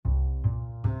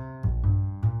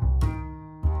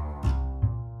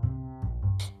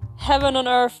Heaven on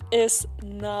earth is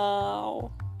now.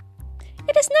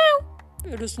 It is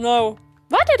now. It is now.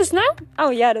 What? It is now? Oh,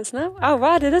 yeah, it is now. Oh,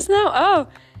 what? It is now. Oh,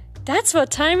 that's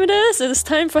what time it is. It is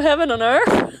time for heaven on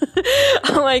earth.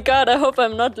 Oh my god, I hope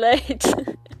I'm not late.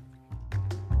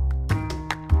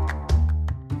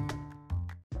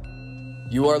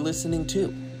 You are listening to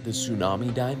the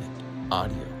Tsunami Diamond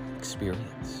audio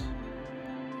experience.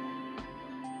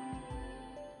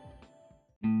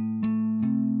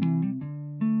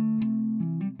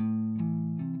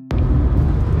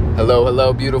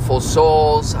 Hello, beautiful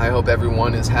souls. I hope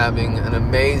everyone is having an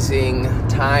amazing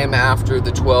time after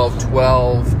the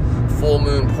 12/12 full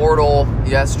moon portal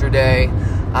yesterday.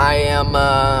 I am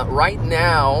right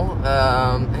now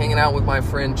hanging out with my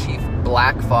friend Chief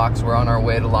Black Fox. We're on our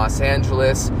way to Los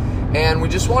Angeles, and we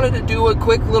just wanted to do a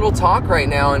quick little talk right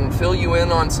now and fill you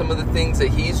in on some of the things that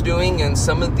he's doing and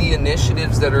some of the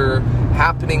initiatives that are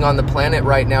happening on the planet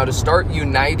right now to start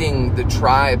uniting the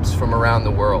tribes from around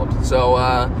the world. So,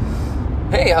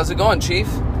 hey, how's it going, Chief?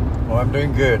 Well, I'm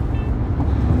doing good.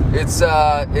 It's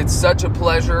such a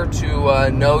pleasure to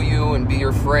know you and be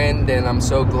your friend, and I'm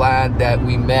so glad that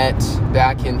we met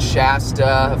back in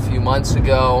Shasta a few months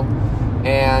ago.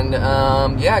 And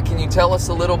can you tell us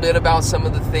a little bit about some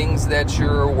of the things that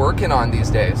you're working on these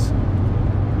days?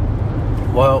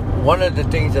 Well, one of the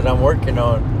things that I'm working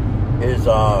on is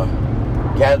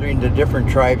gathering the different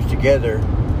tribes together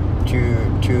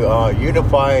to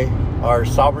unify our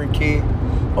sovereignty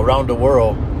around the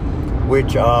world,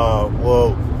 which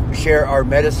will share our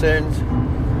medicines,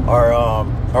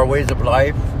 our ways of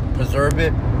life, preserve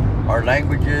it, our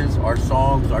languages, our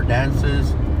songs, our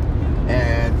dances,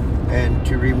 and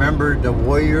to remember the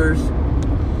warriors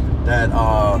that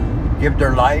give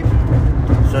their life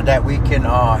so that we can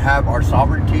have our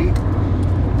sovereignty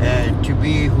and to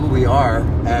be who we are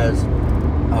as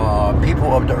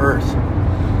people of the earth.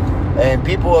 And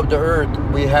people of the earth,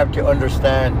 we have to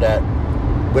understand that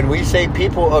when we say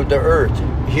people of the earth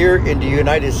here in the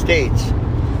United States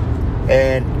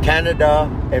and Canada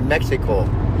and Mexico,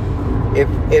 if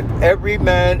every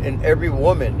man and every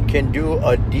woman can do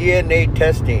a DNA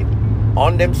testing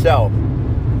on themselves,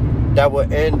 that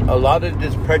will end a lot of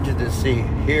this prejudice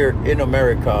here in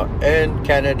America and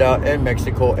Canada and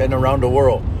Mexico and around the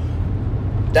world.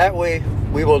 That way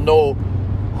we will know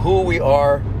who we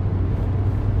are,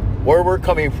 where we're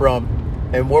coming from,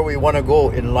 and where we want to go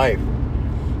in life.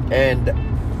 And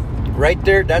right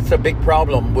there, that's a big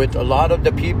problem with a lot of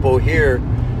the people here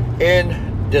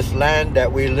in this land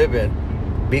that we live in,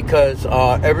 because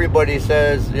everybody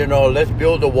says, let's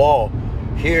build a wall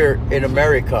here in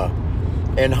America.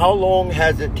 And how long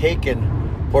has it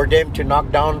taken for them to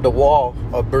knock down the wall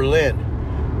of Berlin?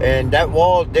 And that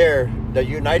wall there, the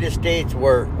United States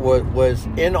was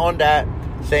in on that,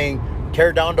 saying,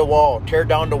 tear down the wall, tear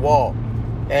down the wall.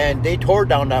 And they tore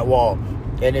down that wall.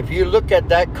 And if you look at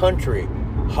that country,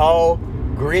 how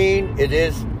green it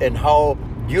is and how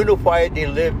unified they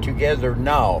live together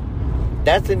now,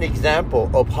 that's an example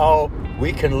of how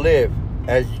we can live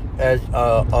as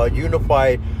a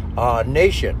unified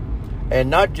nation. And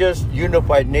not just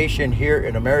unified nation here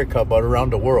in America, but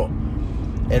around the world.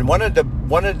 And one of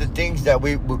the things that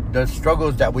the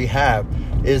struggles that we have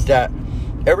is that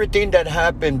everything that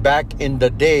happened back in the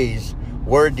days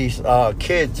where these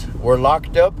kids were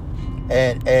locked up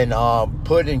and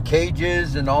put in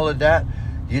cages and all of that,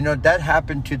 that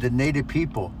happened to the native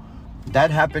people.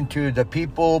 That happened to the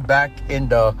people back in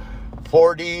the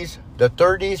 40s, the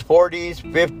 30s, 40s,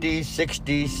 50s,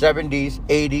 60s, 70s,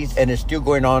 80s, and it's still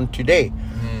going on today.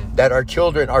 That our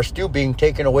children are still being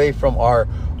taken away from our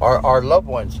loved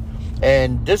ones.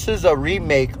 And this is a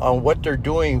remake on what they're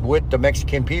doing with the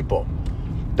Mexican people.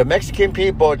 The Mexican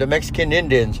people, the Mexican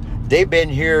Indians, they've been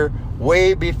here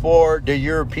way before the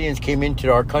Europeans came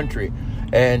into our country.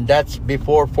 And that's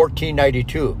before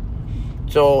 1492.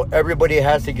 So everybody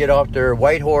has to get off their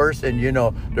white horse, and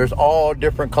there's all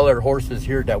different colored horses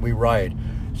here that we ride.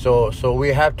 So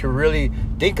we have to really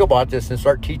think about this and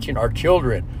start teaching our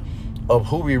children of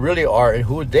who we really are and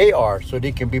who they are, so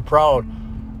they can be proud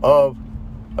of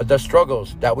the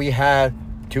struggles that we had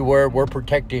to where we're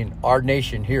protecting our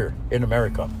nation here in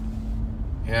America.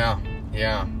 Yeah,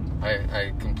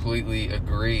 I completely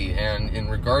agree. And in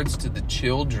regards to the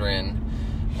children,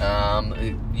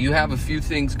 you have a few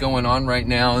things going on right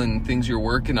now and things you're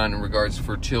working on in regards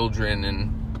for children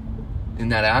and in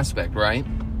that aspect, right?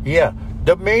 Yeah.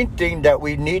 The main thing that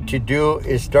we need to do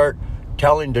is start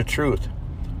telling the truth.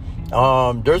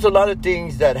 There's a lot of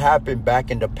things that happened back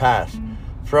in the past.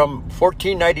 From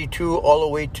 1492 all the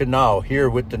way to now here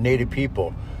with the Native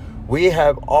people. We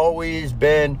have always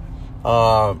been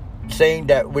saying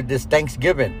that with this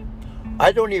Thanksgiving,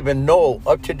 I don't even know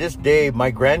up to this day, my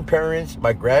grandparents,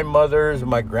 my grandmothers,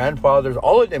 my grandfathers,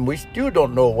 all of them, we still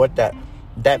don't know what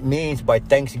that means by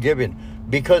Thanksgiving,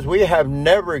 because we have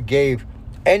never gave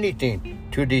anything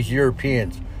to these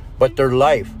Europeans but their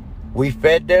life. We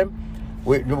fed them.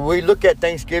 We look at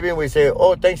Thanksgiving, we say,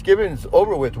 oh, Thanksgiving's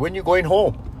over with. When you going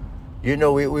home? You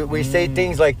know, we say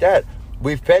things like that.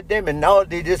 We fed them, and now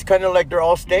they just kind of like they're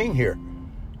all staying here.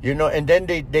 You know, and then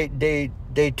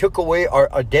they took away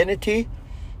our identity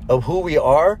of who we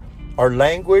are, our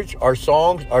language, our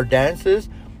songs, our dances.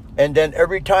 And then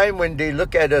every time when they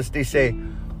look at us, they say,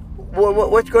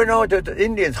 what's going on with the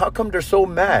Indians? How come they're so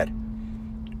mad?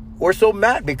 We're so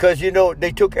mad because, you know,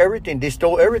 they took everything. They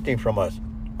stole everything from us.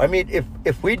 I mean,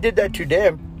 if we did that to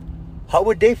them, how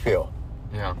would they feel?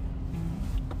 Yeah.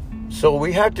 So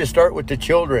we have to start with the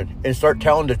children and start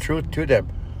telling the truth to them.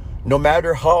 No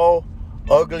matter how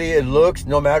ugly it looks,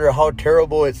 no matter how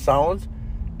terrible it sounds,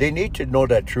 they need to know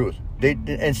that truth.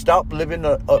 And stop living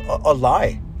a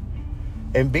lie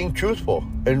and being truthful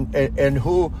and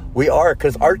who we are,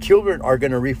 because our children are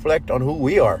going to reflect on who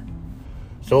we are.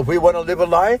 So if we want to live a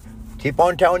lie, keep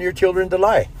on telling your children the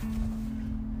lie.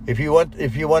 If you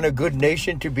want a good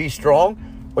nation to be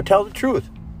strong, well, tell the truth.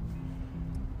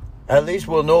 At least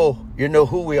we'll know, you know,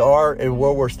 who we are and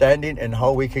where we're standing and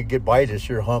how we could get by this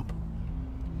here hump.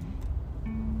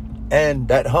 And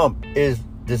that hump is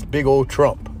this big old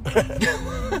Trump.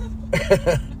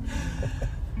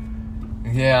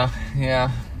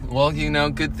 Yeah. Well, you know,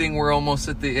 good thing we're almost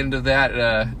at the end of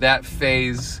that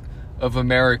phase of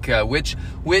America, which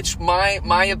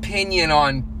my opinion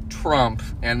on Trump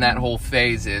and that whole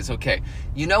phase is, okay,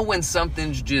 you know, when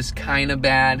something's just kind of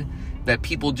bad, that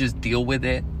people just deal with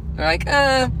it. They're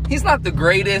like, he's not the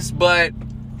greatest, but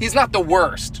he's not the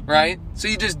worst, right? So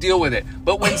you just deal with it.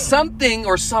 But when something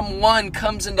or someone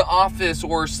comes into office,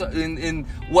 or in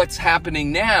what's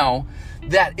happening now,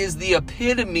 that is the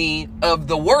epitome of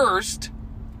the worst,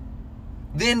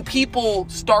 then people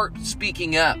start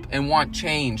speaking up and want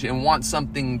change and want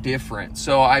something different.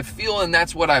 So I feel, and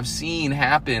that's what I've seen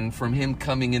happen from him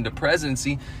coming into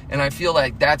presidency, and I feel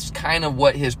like that's kind of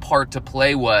what his part to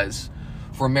play was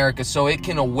for America, so it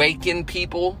can awaken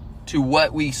people to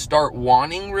what we start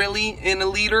wanting really in a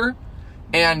leader,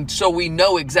 and so we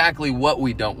know exactly what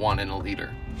we don't want in a leader.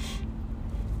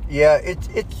 Yeah,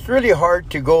 it's really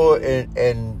hard to go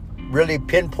and really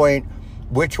pinpoint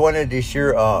which one of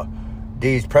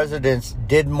these presidents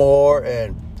did more,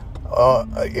 and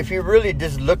if you really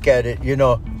just look at it, you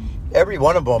know, every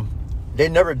one of them, they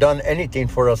never done anything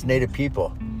for us Native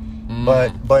people,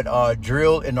 but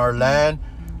drill in our land,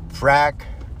 frack,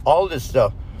 all this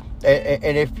stuff,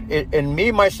 and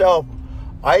me myself,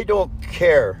 I don't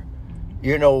care,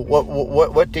 you know,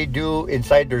 what they do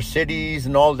inside their cities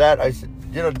and all that. I said,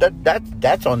 you know,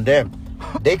 that's on them.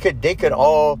 They could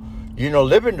all, you know,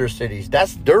 live in their cities.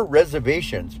 That's their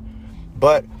reservations.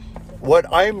 But what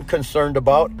I'm concerned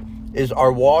about is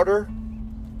our water,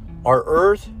 our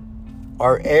earth,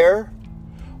 our air,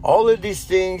 all of these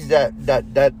things that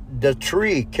the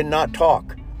tree cannot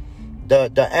talk.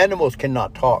 The animals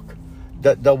cannot talk.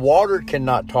 The water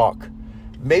cannot talk.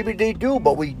 Maybe they do,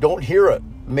 but we don't hear it.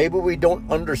 Maybe we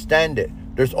don't understand it.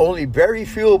 There's only very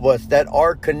few of us that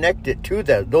are connected to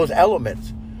those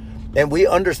elements. And we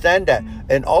understand that.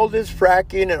 And all this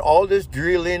fracking and all this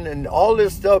drilling and all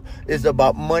this stuff is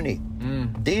about money.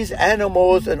 These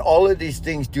animals and all of these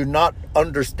things do not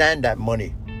understand that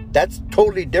money. That's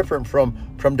totally different from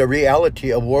the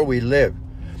reality of where we live.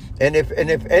 And if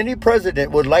any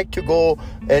president would like to go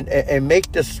and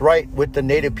make this right with the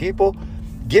Native people,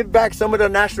 give back some of the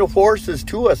national forests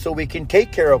to us so we can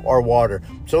take care of our water,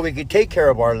 so we can take care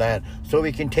of our land, so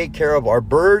we can take care of our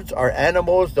birds, our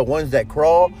animals, the ones that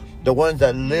crawl, the ones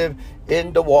that live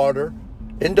in the water,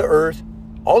 in the earth,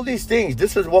 all these things.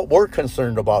 This is what we're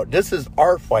concerned about. This is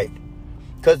our fight.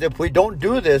 Because if we don't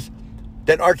do this,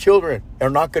 then our children are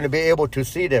not going to be able to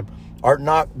see them, are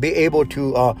not be able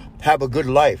to have a good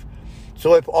life.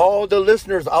 So if all the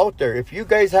listeners out there, if you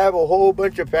guys have a whole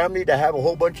bunch of family that have a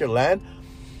whole bunch of land,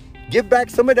 give back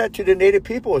some of that to the Native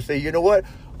people and say, you know what?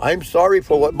 I'm sorry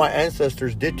for what my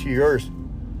ancestors did to yours.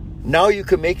 Now you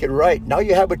can make it right. Now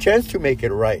you have a chance to make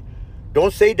it right.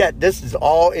 Don't say that this is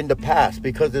all in the past,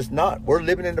 because it's not. We're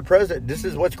living in the present. This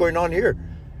is what's going on here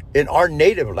in our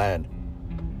native land.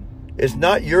 It's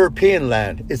not European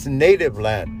land. It's native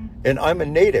land. And I'm a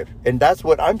native. And that's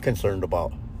what I'm concerned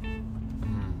about.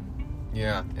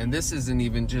 Yeah. And this isn't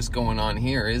even just going on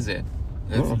here, is it?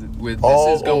 This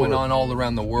is going on all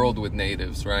around the world with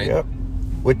natives, right? Yep.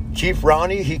 With Chief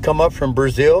Ronnie, he come up from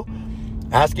Brazil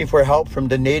asking for help from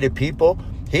the Native people.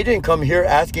 He didn't come here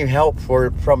asking help from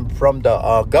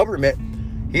the government.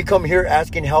 He come here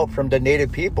asking help from the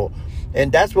native people.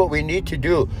 And that's what we need to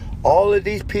do. All of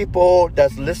these people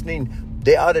that's listening,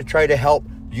 they ought to try to help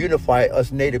unify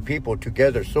us native people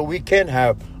together so we can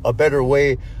have a better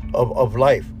way of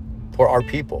life for our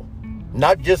people.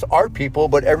 Not just our people,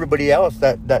 but everybody else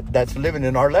that's living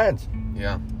in our lands.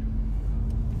 Yeah.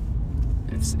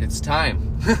 It's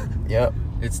time. Yeah.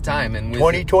 It's time. And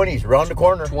 2020's around the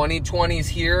corner. 2020's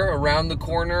here around the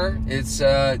corner. It's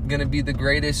going to be the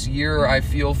greatest year, I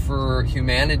feel, for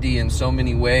humanity in so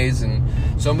many ways, and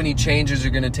so many changes are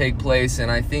going to take place.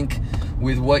 And I think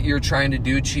with what you're trying to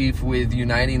do, Chief, with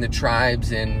uniting the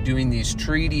tribes and doing these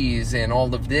treaties and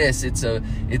all of this, it's a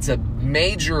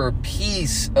major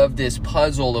piece of this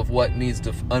puzzle of what needs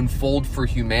to unfold for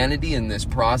humanity in this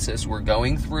process we're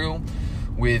going through,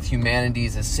 with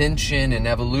humanity's ascension and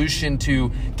evolution, to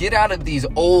get out of these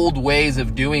old ways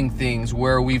of doing things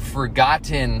where we've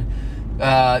forgotten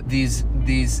these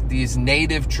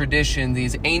native traditions,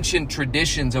 these ancient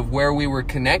traditions of where we were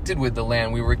connected with the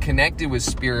land, we were connected with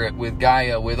spirit, with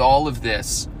Gaia, with all of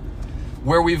this,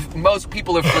 where most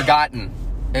people have forgotten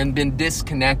and been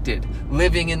disconnected,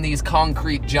 living in these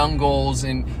concrete jungles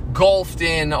and engulfed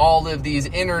in all of these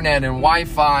internet and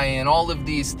Wi-Fi and all of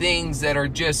these things that are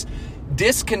just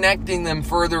disconnecting them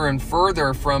further and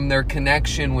further from their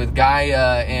connection with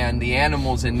Gaia and the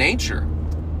animals in nature.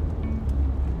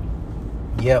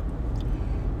 Yep.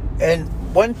 And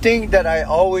one thing that I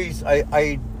always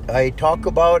I talk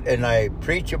about and I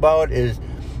preach about is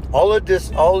all of this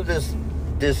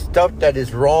stuff that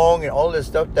is wrong and all this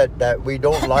stuff that we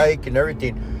don't like and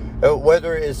everything,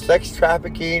 whether it's sex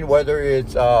trafficking, whether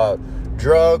it's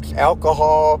drugs,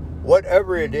 alcohol,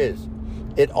 whatever it is.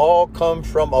 It all comes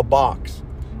from a box.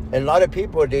 And a lot of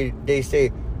people, they say,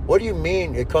 what do you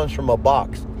mean it comes from a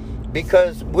box?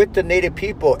 Because with the native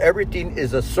people, everything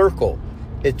is a circle.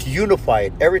 It's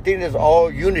unified. Everything is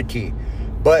all unity.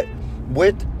 But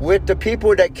with the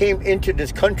people that came into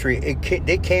this country,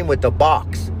 they came with a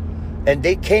box. And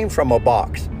they came from a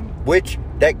box, which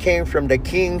that came from the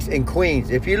kings and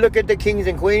queens. If you look at the kings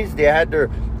and queens, they had their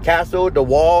castle, the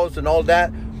walls and all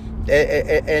that.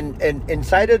 And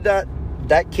inside of that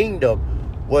kingdom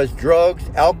was drugs,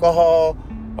 alcohol,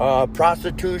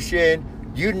 prostitution,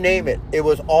 you name it. It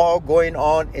was all going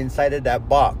on inside of that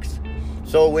box.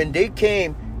 So when they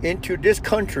came into this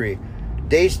country,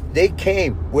 they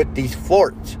came with these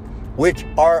forts, which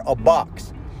are a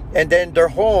box. And then their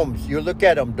homes, you look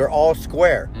at them, they're all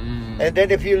square. And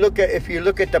then if you look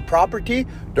at the property,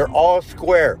 they're all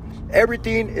square.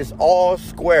 Everything is all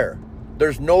square.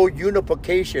 There's no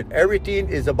unification. Everything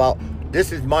is about,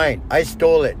 this is mine. I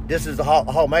stole it. This is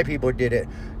how my people did it.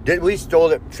 We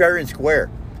stole it fair and square.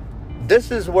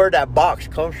 This is where that box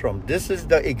comes from. This is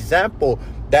the example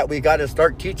that we got to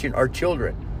start teaching our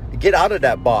children. Get out of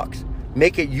that box.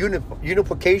 Make it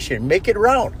unification. Make it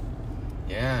round.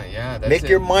 Yeah. Make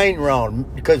your mind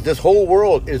round, because this whole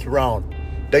world is round.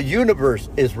 The universe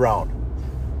is round.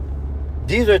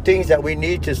 These are things that we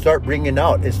need to start bringing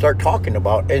out and start talking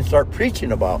about and start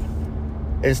preaching about,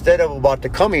 instead of about the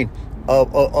coming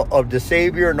of the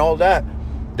Savior and all that.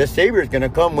 The Savior is going to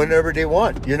come whenever they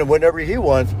want, whenever he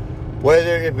wants,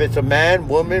 whether if it's a man,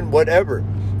 woman, whatever.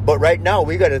 But right now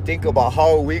we got to think about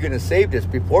how are we going to save this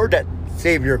before that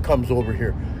Savior comes over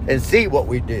here and see what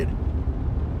we did.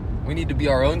 We need to be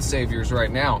our own saviors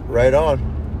right now. Right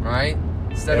on. Right?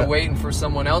 Instead of waiting for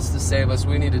someone else to save us,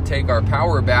 we need to take our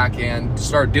power back and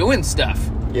start doing stuff.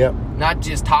 Yep. Not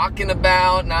just talking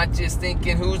about, not just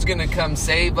thinking who's going to come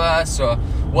save us or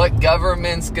what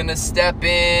government's going to step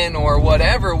in or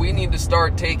whatever. We need to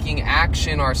start taking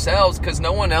action ourselves, because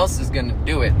no one else is going to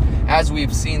do it, as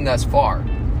we've seen thus far.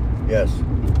 Yes.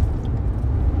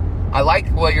 I like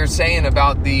what you're saying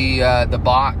about the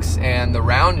box and the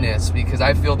roundness, because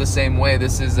I feel the same way.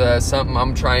 This is something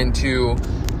I'm trying to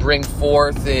bring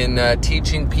forth in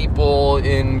teaching people,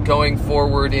 in going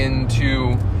forward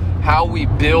into how we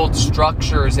build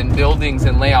structures and buildings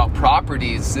and lay out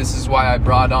properties. This is why I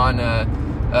brought on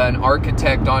an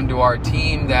architect onto our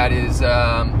team that is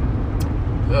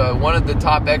one of the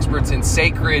top experts in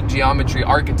sacred geometry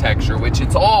architecture, which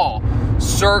it's all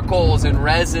circles and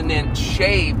resonant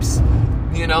shapes,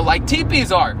 like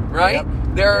teepees are, right? Yep.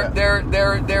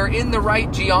 They're in the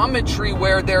right geometry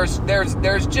where there's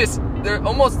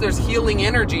healing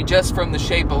energy just from the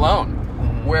shape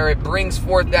alone, where it brings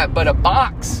forth that. But a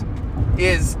box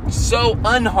is so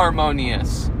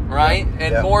unharmonious, right? Yep.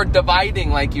 And more dividing,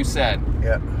 like you said.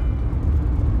 Yeah.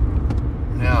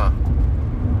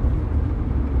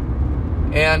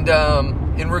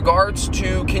 And in regards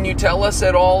to, can you tell us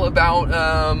at all about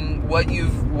what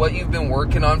you've been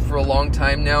working on for a long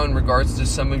time now in regards to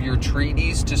some of your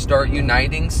treaties to start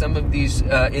uniting some of these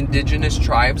indigenous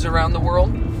tribes around the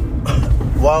world?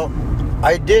 Well,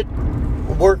 I did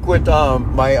work with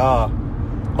my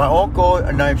uncle,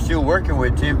 and I'm still working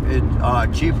with him.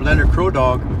 It's Chief Leonard Crow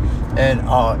Dog and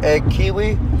Ed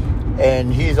Kiwi,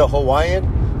 and he's a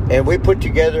Hawaiian, and we put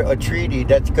together a treaty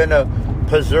that's gonna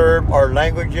preserve our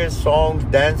languages, songs,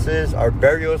 dances, our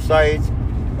burial sites,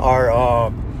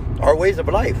 our ways of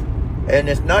life. And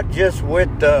it's not just with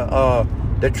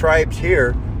the tribes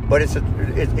here, but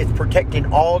it's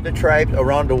protecting all the tribes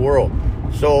around the world.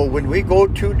 So when we go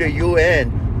to the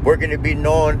UN, we're going to be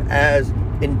known as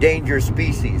endangered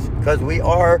species, because we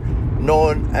are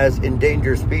known as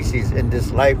endangered species in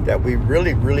this life that we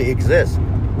really, really exist.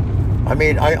 I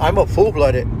mean, I'm a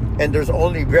full-blooded, and there's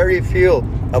only very few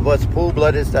of us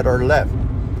full-bloodeds that are left.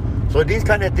 So these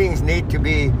kind of things need to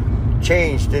be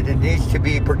changed. It needs to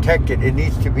be protected. It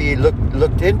needs to be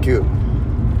looked into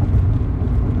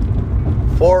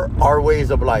for our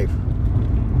ways of life.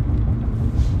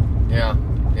 Yeah.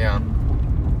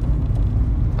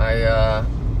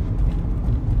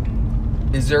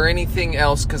 Is there anything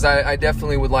else? Because I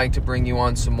definitely would like to bring you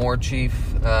on some more, Chief,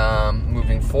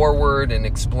 moving forward, and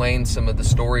explain some of the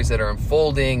stories that are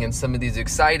unfolding and some of these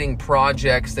exciting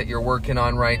projects that you're working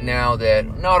on right now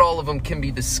that not all of them can be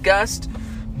discussed.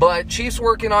 But Chief's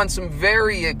working on some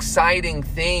very exciting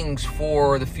things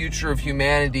for the future of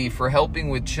humanity, for helping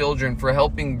with children, for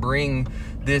helping bring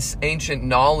this ancient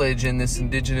knowledge and this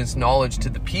indigenous knowledge to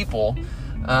the people.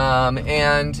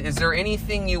 And is there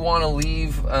anything you want to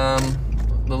leave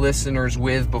the listeners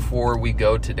with before we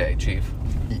go today, Chief?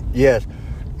 Yes.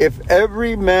 If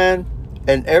every man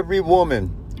and every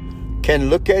woman can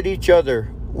look at each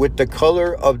other with the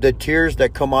color of the tears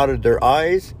that come out of their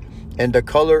eyes and the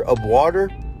color of water,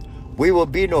 we will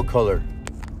be no color.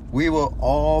 We will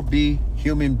all be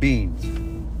human beings.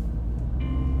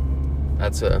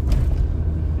 That's a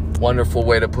wonderful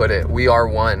way to put it. We are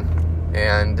one.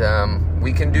 And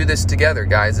we can do this together,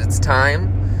 guys. It's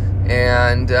time.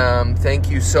 And thank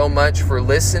you so much for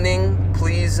listening.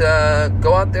 Please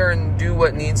go out there and do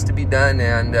what needs to be done,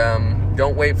 and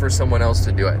don't wait for someone else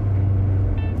to do it.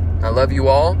 I love you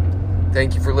all.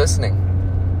 Thank you for listening.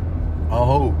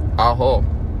 Aho. Aho.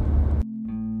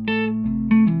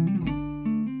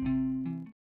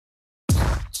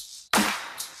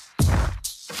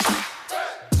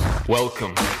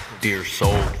 Welcome, dear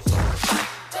soul.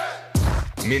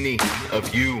 Many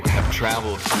of you have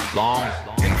traveled long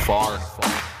and far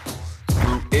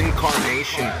through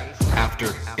incarnation after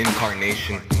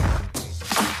incarnation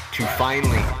to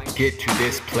finally get to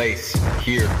this place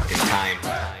here in time.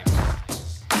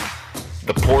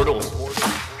 The portal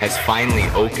has finally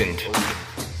opened.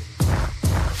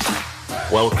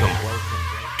 Welcome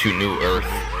to New Earth.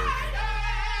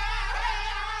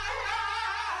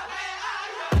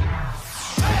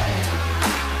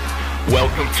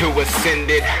 Welcome to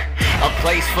Ascended, a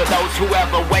place for those who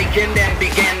have awakened and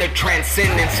began their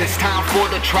transcendence. It's time for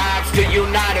the tribes to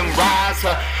unite and rise,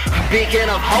 a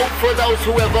beacon of hope for those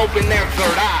who have opened their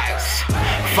third eyes.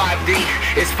 5D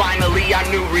is finally our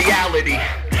new reality.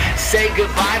 Say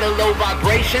goodbye to low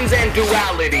vibrations and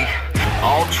duality.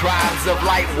 All tribes of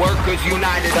light workers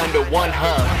united under one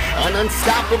hub, an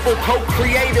unstoppable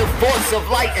co-creative force of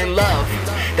light and love.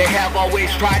 They have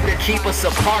always tried to keep us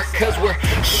apart, cause we're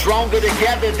stronger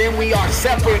together than we are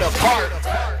separate apart.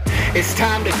 It's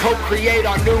time to co-create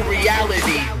our new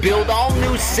reality, build all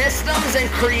new systems and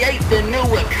create the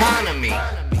new economy.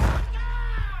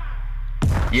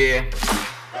 Yeah.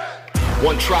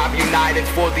 One tribe united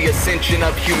for the ascension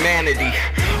of humanity,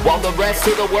 while the rest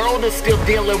of the world is still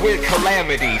dealing with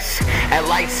calamities. At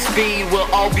light speed, we'll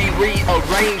all be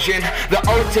rearranging the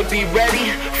earth to be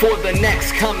ready for the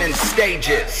next coming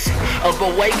stages of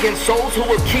awakened souls who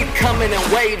will keep coming in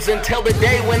waves until the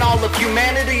day when all of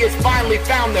humanity has finally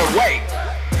found their way.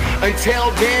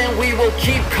 Until then, we will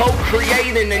keep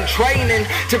co-creating and training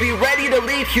to be ready to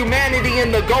leave humanity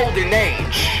in the golden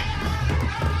age.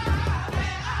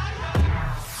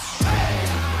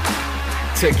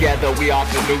 Together we are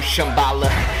the new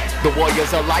Shambhala. The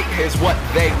warriors of light is what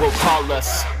they will call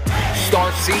us.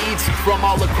 Star seeds from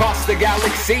all across the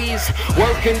galaxies,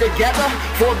 working together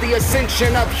for the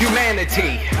ascension of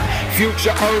humanity.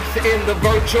 Future Earth in the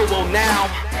virtual now,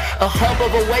 a hub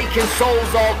of awakened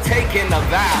souls all taking a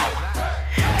vow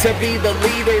to be the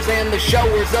leaders and the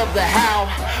showers of the how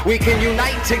we can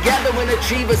unite together and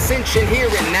achieve ascension here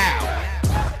and now.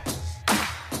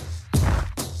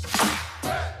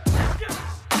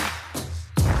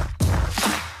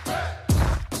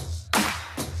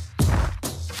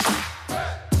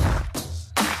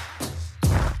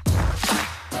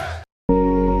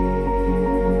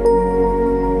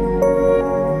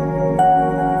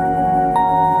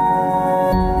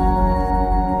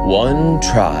 one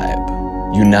tribe,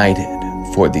 united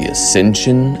for the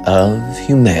ascension of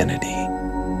humanity.